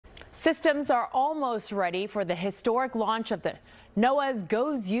Systems are almost ready for the historic launch of the NOAA's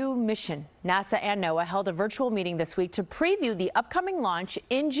GOES-U mission. NASA and NOAA held a virtual meeting this week to preview the upcoming launch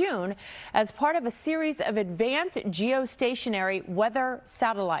in June as part of a series of advanced geostationary weather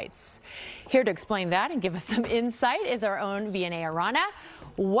satellites. Here to explain that and give us some insight is our own Vianey Arana.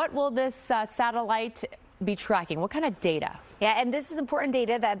 What will this satellite be tracking? What kind of data? Yeah, and this is important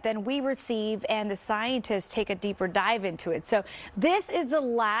data that then we receive and the scientists take a deeper dive into it. So this is the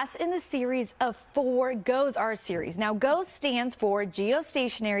last in the series of 4 GOES-R series. Now, GOES stands for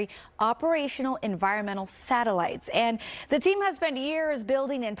Geostationary Operational Environmental Satellites. And the team has spent years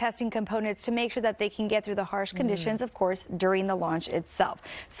building and testing components to make sure that they can get through the harsh conditions, of course, during the launch itself.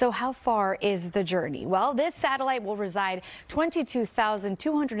 So how far is the journey? Well, this satellite will reside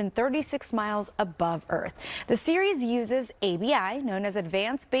 22,236 miles above Earth. The series uses ABI, known as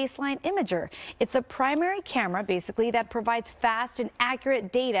Advanced Baseline Imager. It's a primary camera, basically, that provides fast and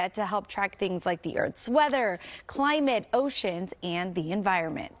accurate data to help track things like the Earth's weather, climate, oceans, and the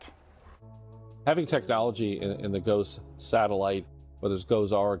environment. Having technology in the GOES satellite, whether it's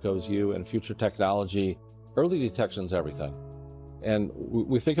GOES-R or GOES-U, and future technology, early detection is everything. And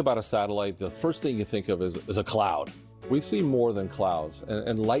we think about a satellite, the first thing you think of is a cloud. We see more than clouds,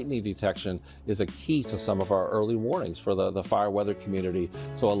 and lightning detection is a key to some of our early warnings for the fire weather community.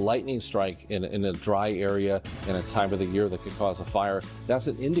 So a lightning strike in a dry area in a time of the year that could cause a fire, that's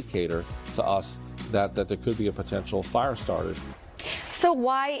an indicator to us that there could be a potential fire started. So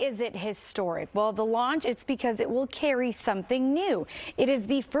why is it historic? Well, the launch, it's because it will carry something new. It is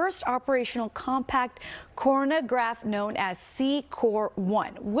the first operational compact coronagraph known as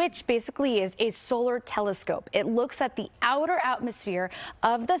C-COR-1, which basically is a solar telescope. It looks at the outer atmosphere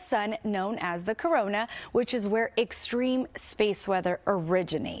of the sun known as the corona, which is where extreme space weather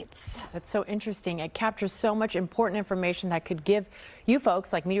originates. That's so interesting. It captures so much important information that could give you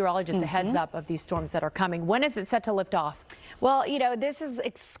folks like meteorologists a heads up of these storms that are coming. When is it set to lift off? Well, you know, this is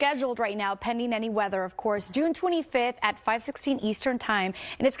scheduled right now, pending any weather, of course, June 25th at 5:16 Eastern Time.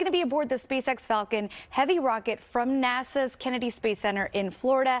 And it's going to be aboard the SpaceX Falcon Heavy rocket from NASA's Kennedy Space Center in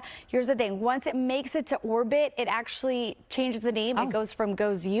Florida. Here's the thing. Once it makes it to orbit, it actually changes the name. It goes from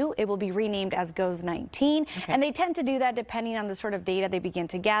GOES-U. It will be renamed as GOES-19. Okay. And they tend to do that depending on the sort of data they begin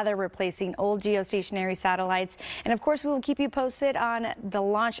to gather, replacing old geostationary satellites. And of course, we will keep you posted on the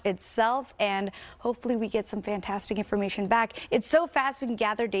launch itself. And hopefully we get some fantastic information back. It's so fast we can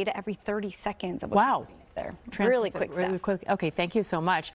gather data every 30 seconds. Of what's happening there. Really quick stuff. Okay, thank you so much.